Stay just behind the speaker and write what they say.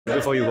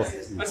Before you go.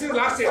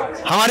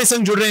 हमारे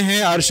संग जुड़ रहे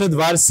हैं अरशद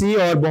वारसी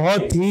और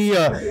बहुत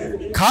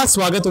ही खास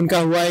स्वागत उनका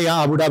हुआ है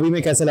यहाँ अबू धाबी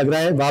में। कैसा लग रहा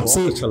है वापसी?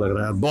 बहुत अच्छा लग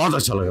रहा है, बहुत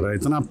अच्छा लग रहा है।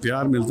 इतना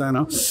प्यार मिलता है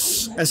ना,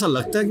 ऐसा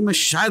लगता है कि मैं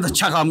शायद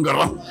अच्छा काम कर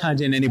रहा हूँ। हाँ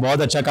जी, नहीं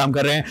बहुत अच्छा काम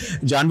कर रहे हैं।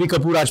 जानवी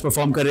कपूर आज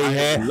परफॉर्म कर रही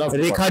है,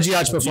 रेखा जी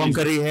आज परफॉर्म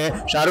कर रही है,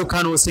 शाहरुख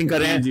खान होस्टिंग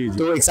कर रहे हैं,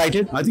 तो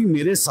एक्साइटेड। आई थिंक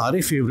मेरे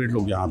सारे फेवरेट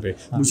लोग यहाँ पे,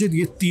 मुझे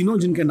ये तीनों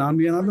जिनके नाम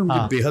लिया ना,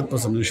 मुझे बेहद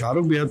पसंद है।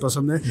 शाहरुख बेहद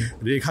पसंद है,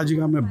 रेखा जी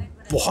का मैं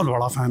बहुत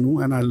बड़ा फैन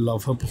हूँ and I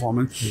love her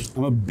performance. I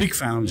am a big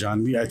fan of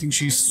Janvi. I think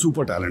she's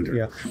super talented.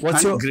 Yeah.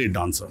 What's your great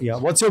dancer? Yeah.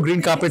 What's your green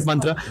carpet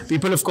mantra?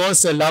 People, of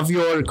course, love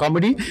your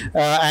comedy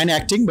and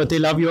acting, but they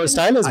love your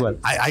style as well.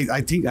 I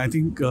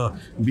think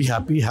be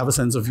happy, have a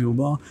sense of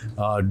humor,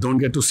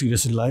 don't get too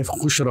serious in life.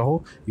 खुश रहो,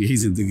 यही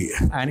जिंदगी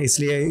है. And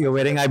इसलिए you're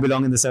wearing "I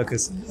belong in the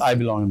circus." I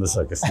belong in the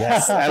circus.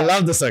 Yes, I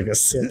love the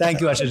circus. Yeah.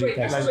 Thank you, Arshad ji.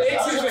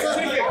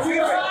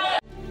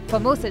 For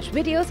more such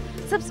videos,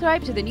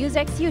 subscribe to the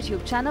NewsX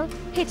YouTube channel,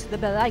 hit the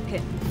bell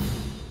icon.